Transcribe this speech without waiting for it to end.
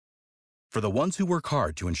For the ones who work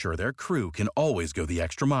hard to ensure their crew can always go the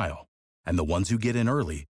extra mile, and the ones who get in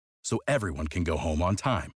early so everyone can go home on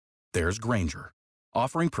time, there's Grainger,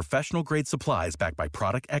 offering professional-grade supplies backed by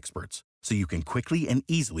product experts so you can quickly and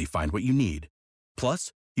easily find what you need.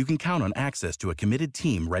 Plus, you can count on access to a committed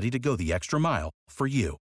team ready to go the extra mile for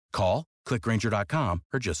you. Call, click Grainger.com,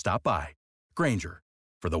 or just stop by. Grainger,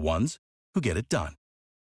 for the ones who get it done.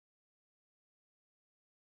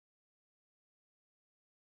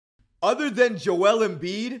 Other than Joel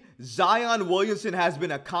Embiid, Zion Williamson has been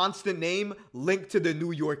a constant name linked to the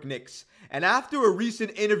New York Knicks. And after a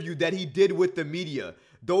recent interview that he did with the media,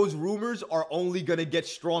 those rumors are only going to get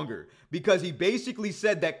stronger because he basically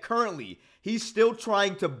said that currently he's still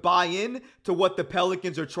trying to buy in to what the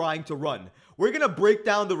Pelicans are trying to run. We're going to break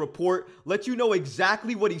down the report, let you know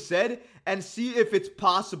exactly what he said, and see if it's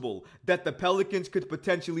possible that the Pelicans could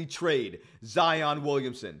potentially trade Zion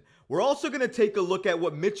Williamson. We're also going to take a look at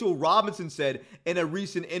what Mitchell Robinson said in a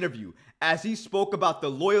recent interview as he spoke about the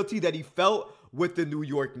loyalty that he felt with the New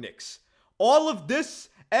York Knicks. All of this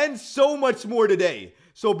and so much more today.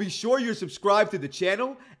 So be sure you're subscribed to the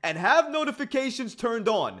channel and have notifications turned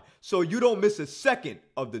on so you don't miss a second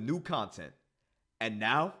of the new content. And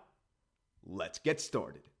now, let's get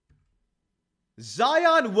started.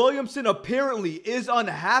 Zion Williamson apparently is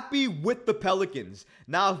unhappy with the Pelicans.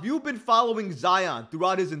 Now, if you've been following Zion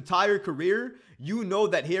throughout his entire career, you know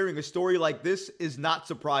that hearing a story like this is not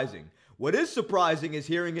surprising. What is surprising is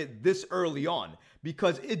hearing it this early on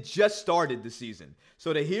because it just started the season.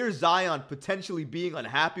 So to hear Zion potentially being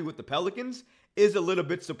unhappy with the Pelicans is a little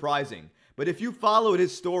bit surprising. But if you followed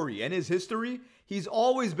his story and his history, he's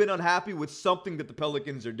always been unhappy with something that the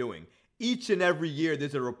Pelicans are doing. Each and every year,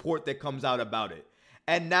 there's a report that comes out about it.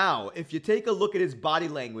 And now, if you take a look at his body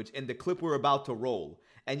language in the clip we're about to roll,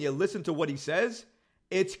 and you listen to what he says,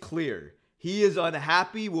 it's clear. He is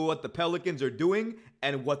unhappy with what the Pelicans are doing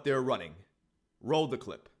and what they're running. Roll the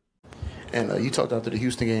clip. And you talked after the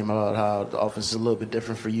Houston game about how the offense is a little bit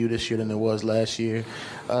different for you this year than it was last year.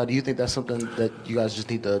 Do you think that's something that you guys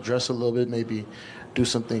just need to address a little bit, maybe do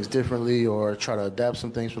some things differently or try to adapt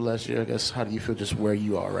some things from last year? I guess, how do you feel just where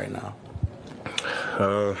you are right now?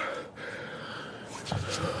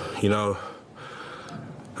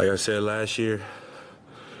 Like I said last year,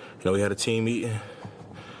 we had a team meeting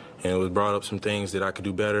and it was brought up some things that I could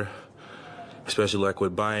do better, especially like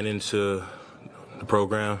with buying into the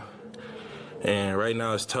program. And right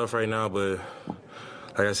now it's tough right now, but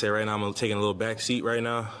like I said, right now I'm taking a little back seat right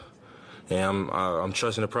now, and I'm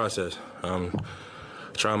trusting the process. I'm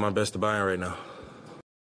trying my best to buy in right now.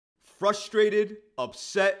 Frustrated,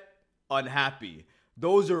 upset, unhappy.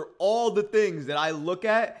 Those are all the things that I look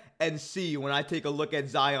at and see when I take a look at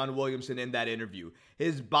Zion Williamson in that interview.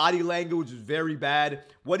 His body language was very bad.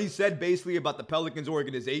 What he said basically about the Pelicans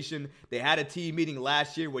organization, they had a team meeting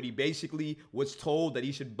last year where he basically was told that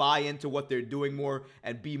he should buy into what they're doing more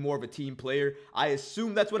and be more of a team player. I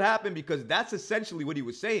assume that's what happened because that's essentially what he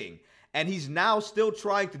was saying. And he's now still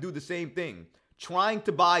trying to do the same thing. Trying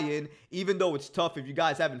to buy in, even though it's tough. If you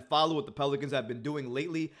guys haven't followed what the Pelicans have been doing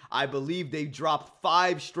lately, I believe they dropped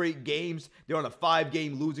 5 straight games. They're on a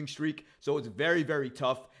 5-game losing streak, so it's very, very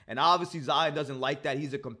tough. And obviously Zion doesn't like that.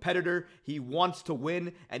 He's a competitor. He wants to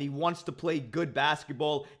win, and he wants to play good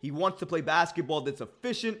basketball. He wants to play basketball that's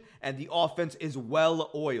efficient, and the offense is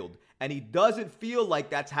well-oiled. And he doesn't feel like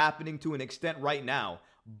that's happening to an extent right now.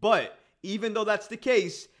 But even though that's the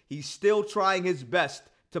case, he's still trying his best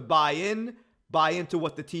to buy into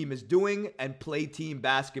what the team is doing and play team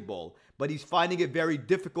basketball. But he's finding it very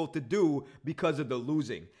difficult to do because of the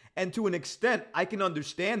losing. And to an extent, I can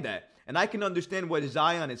understand that. And I can understand where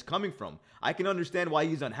Zion is coming from. I can understand why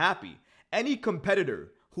he's unhappy. Any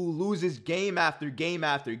competitor who loses game after game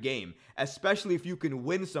after game, especially if you can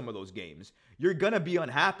win some of those games, you're going to be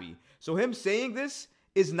unhappy. So him saying this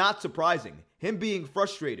is not surprising. Him being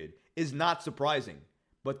frustrated is not surprising.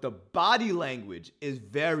 But the body language is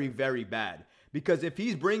very, very bad. Because if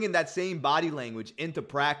he's bringing that same body language into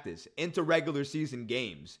practice, into regular season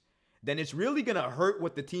games, then it's really going to hurt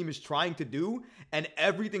what the team is trying to do and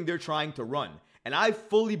everything they're trying to run. And I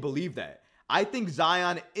fully believe that. I think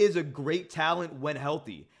Zion is a great talent when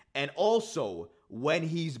healthy and also when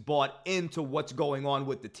he's bought into what's going on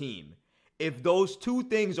with the team. If those two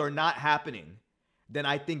things are not happening, then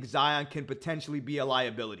I think Zion can potentially be a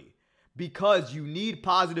liability. Because you need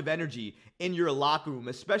positive energy in your locker room,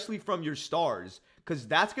 especially from your stars, because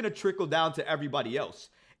that's going to trickle down to everybody else.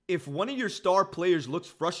 If one of your star players looks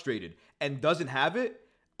frustrated and doesn't have it,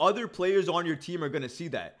 other players on your team are going to see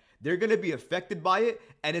that. They're going to be affected by it,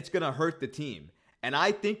 and it's going to hurt the team. And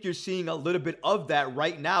I think you're seeing a little bit of that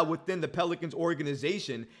right now within the Pelicans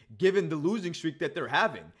organization, given the losing streak that they're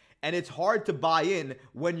having. And it's hard to buy in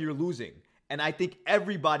when you're losing. And I think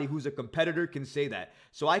everybody who's a competitor can say that.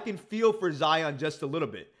 So I can feel for Zion just a little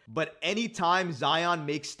bit. But anytime Zion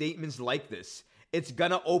makes statements like this, it's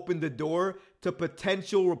going to open the door to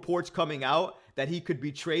potential reports coming out that he could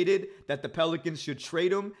be traded, that the Pelicans should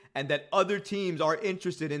trade him, and that other teams are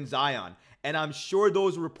interested in Zion. And I'm sure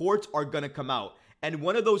those reports are going to come out. And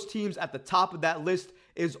one of those teams at the top of that list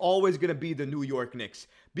is always going to be the New York Knicks.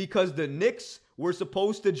 Because the Knicks were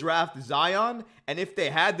supposed to draft Zion, and if they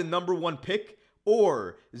had the number 1 pick,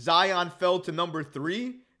 or Zion fell to number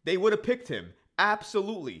 3, they would have picked him.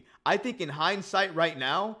 Absolutely. I think in hindsight right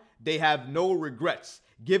now, they have no regrets.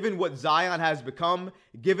 Given what Zion has become,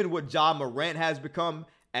 given what Ja Morant has become,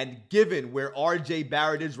 and given where RJ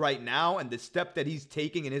Barrett is right now and the step that he's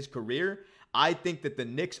taking in his career, I think that the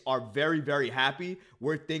Knicks are very, very happy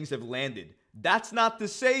where things have landed. That's not to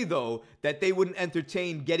say, though, that they wouldn't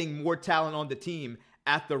entertain getting more talent on the team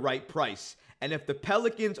at the right price. And if the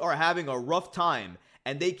Pelicans are having a rough time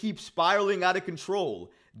and they keep spiraling out of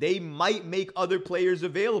control, they might make other players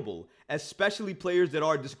available, especially players that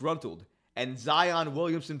are disgruntled. And Zion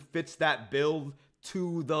Williamson fits that bill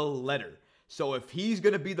to the letter. So if he's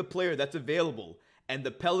going to be the player that's available and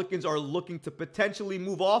the Pelicans are looking to potentially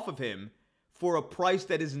move off of him for a price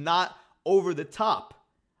that is not over the top,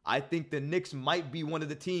 I think the Knicks might be one of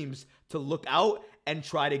the teams to look out and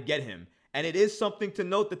try to get him. And it is something to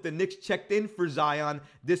note that the Knicks checked in for Zion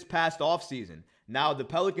this past offseason. Now, the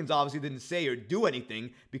Pelicans obviously didn't say or do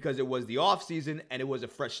anything because it was the offseason and it was a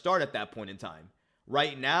fresh start at that point in time.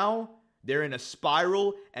 Right now, they're in a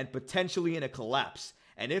spiral and potentially in a collapse.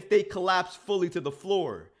 And if they collapse fully to the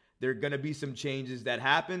floor, there are going to be some changes that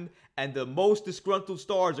happen, and the most disgruntled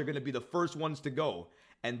stars are going to be the first ones to go.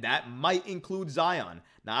 And that might include Zion.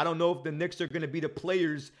 Now, I don't know if the Knicks are going to be the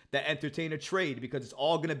players that entertain a trade because it's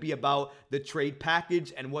all going to be about the trade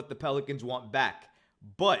package and what the Pelicans want back.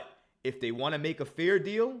 But if they want to make a fair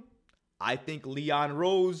deal, I think Leon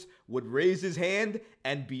Rose would raise his hand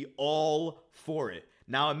and be all for it.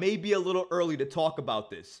 Now, it may be a little early to talk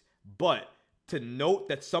about this, but to note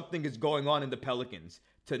that something is going on in the Pelicans,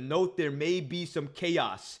 to note there may be some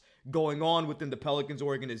chaos going on within the Pelicans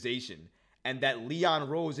organization, and that Leon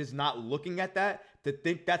Rose is not looking at that to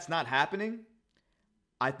think that's not happening,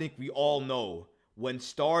 I think we all know when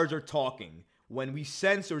stars are talking, when we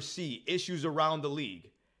sense or see issues around the league,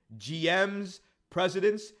 GMs,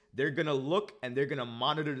 presidents, they're going to look and they're going to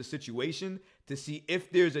monitor the situation to see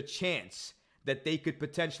if there's a chance that they could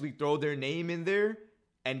potentially throw their name in there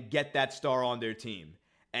and get that star on their team.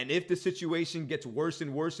 And if the situation gets worse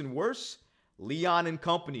and worse and worse, Leon and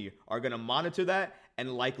company are going to monitor that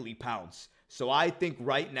and likely pounce. So I think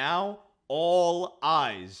right now, all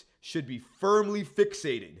eyes should be firmly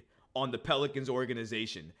fixated on the Pelicans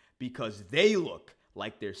organization because they look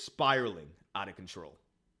like they're spiraling out of control.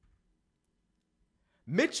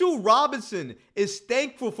 Mitchell Robinson is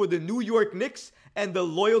thankful for the New York Knicks and the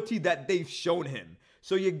loyalty that they've shown him.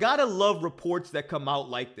 So you gotta love reports that come out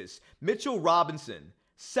like this. Mitchell Robinson,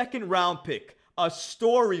 2nd round pick, a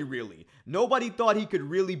story really. Nobody thought he could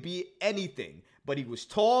really be anything, but he was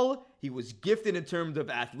tall, he was gifted in terms of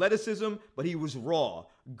athleticism, but he was raw,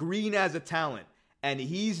 green as a talent, and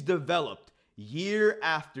he's developed year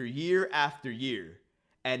after year after year.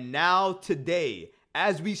 And now today,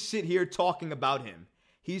 as we sit here talking about him,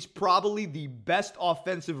 he's probably the best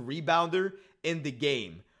offensive rebounder in the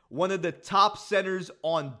game. One of the top centers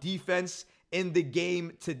on defense in the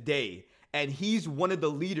game today. And he's one of the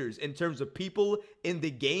leaders in terms of people in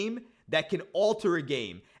the game that can alter a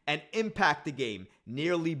game and impact the game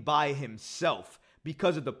nearly by himself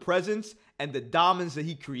because of the presence and the dominance that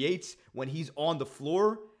he creates when he's on the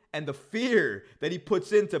floor and the fear that he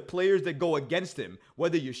puts into players that go against him,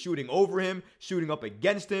 whether you're shooting over him, shooting up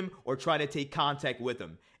against him, or trying to take contact with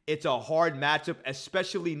him. It's a hard matchup,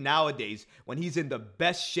 especially nowadays when he's in the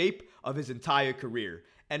best shape of his entire career.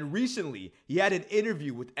 And recently, he had an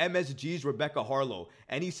interview with MSG's Rebecca Harlow,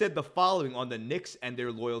 and he said the following on the Knicks and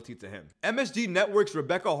their loyalty to him. MSG Network's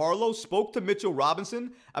Rebecca Harlow spoke to Mitchell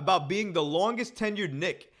Robinson about being the longest tenured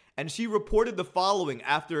Knick, and she reported the following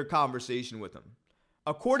after a conversation with him.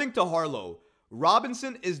 According to Harlow,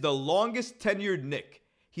 Robinson is the longest tenured Knick.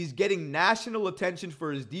 He's getting national attention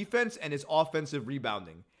for his defense and his offensive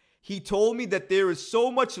rebounding. He told me that there is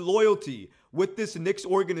so much loyalty with this Knicks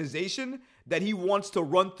organization that he wants to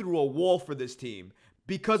run through a wall for this team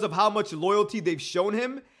because of how much loyalty they've shown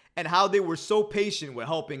him and how they were so patient with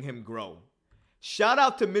helping him grow. Shout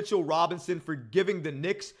out to Mitchell Robinson for giving the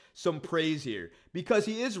Knicks some praise here because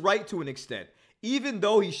he is right to an extent. even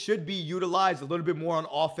though he should be utilized a little bit more on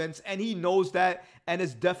offense, and he knows that and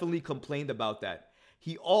has definitely complained about that.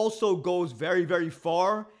 He also goes very, very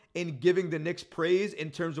far in giving the Knicks praise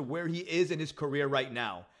in terms of where he is in his career right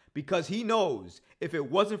now, because he knows if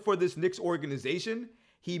it wasn't for this Knicks organization,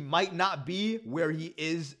 he might not be where he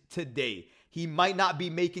is today. He might not be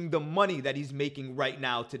making the money that he's making right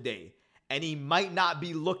now today. And he might not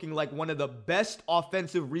be looking like one of the best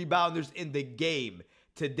offensive rebounders in the game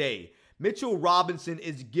today. Mitchell Robinson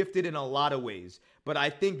is gifted in a lot of ways, but I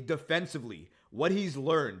think defensively, what he's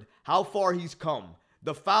learned, how far he's come,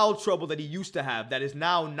 the foul trouble that he used to have that is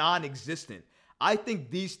now non-existent. I think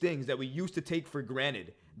these things that we used to take for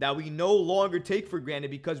granted, that we no longer take for granted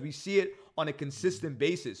because we see it on a consistent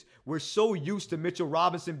basis. We're so used to Mitchell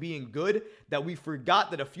Robinson being good that we forgot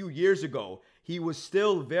that a few years ago, he was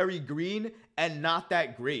still very green and not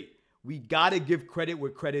that great. We got to give credit where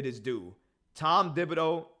credit is due. Tom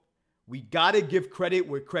Thibodeau, we got to give credit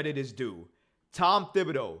where credit is due. Tom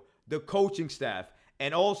Thibodeau, the coaching staff,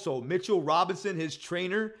 and also Mitchell Robinson, his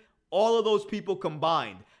trainer, all of those people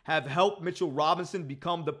combined have helped Mitchell Robinson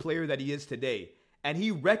become the player that he is today. And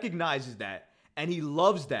he recognizes that, and he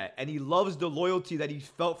loves that, and he loves the loyalty that he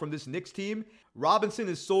felt from this Knicks team. Robinson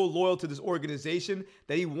is so loyal to this organization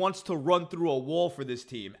that he wants to run through a wall for this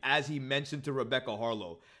team, as he mentioned to Rebecca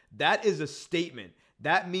Harlow. That is a statement.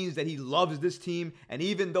 That means that he loves this team, and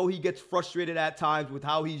even though he gets frustrated at times with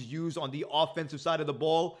how he's used on the offensive side of the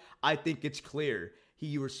ball, I think it's clear.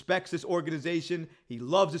 He respects this organization. He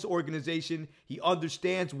loves this organization. He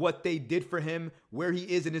understands what they did for him, where he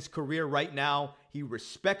is in his career right now. He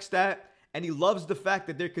respects that, and he loves the fact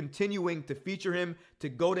that they're continuing to feature him, to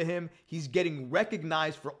go to him. He's getting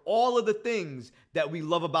recognized for all of the things that we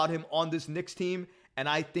love about him on this Knicks team, and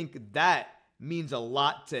I think that means a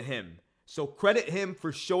lot to him. So credit him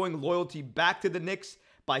for showing loyalty back to the Knicks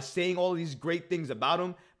by saying all of these great things about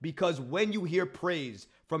him, because when you hear praise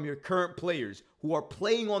from your current players who are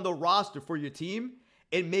playing on the roster for your team,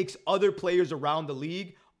 it makes other players around the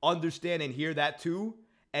league understand and hear that too,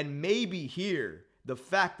 and maybe hear the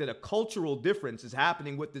fact that a cultural difference is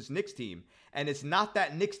happening with this Knicks team, and it's not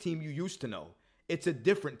that Knicks team you used to know. It's a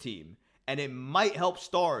different team, and it might help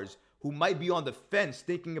stars who might be on the fence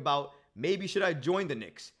thinking about, maybe should I join the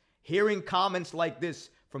Knicks? Hearing comments like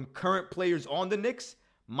this from current players on the Knicks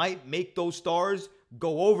might make those stars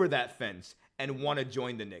go over that fence and want to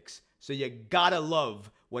join the Knicks. So you gotta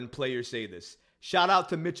love when players say this. Shout out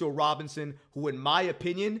to Mitchell Robinson, who in my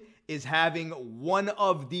opinion is having one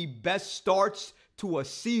of the best starts to a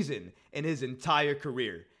season in his entire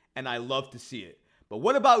career. And I love to see it. But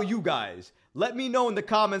what about you guys? Let me know in the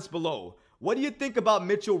comments below. What do you think about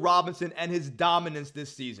Mitchell Robinson and his dominance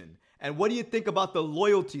this season? And what do you think about the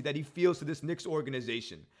loyalty that he feels to this Knicks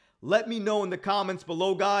organization? Let me know in the comments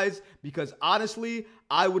below, guys, because honestly,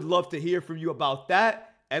 I would love to hear from you about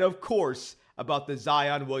that, and of course, about the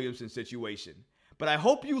Zion Williamson situation. But I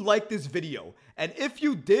hope you liked this video, and if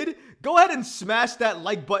you did, go ahead and smash that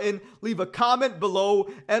like button, leave a comment below,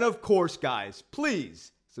 and of course, guys,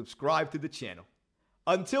 please subscribe to the channel.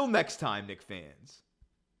 Until next time, Knicks fans.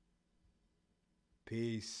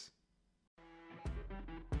 Peace.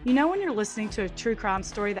 You know when you're listening to a true crime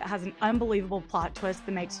story that has an unbelievable plot twist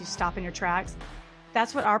that makes you stop in your tracks?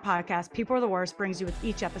 That's what our podcast, People Are the Worst, brings you with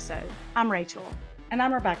each episode. I'm Rachel. And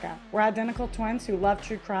I'm Rebecca. We're identical twins who love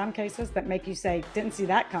true crime cases that make you say, didn't see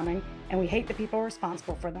that coming, and we hate the people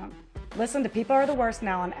responsible for them. Listen to People Are the Worst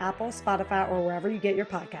now on Apple, Spotify, or wherever you get your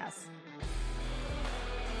podcasts.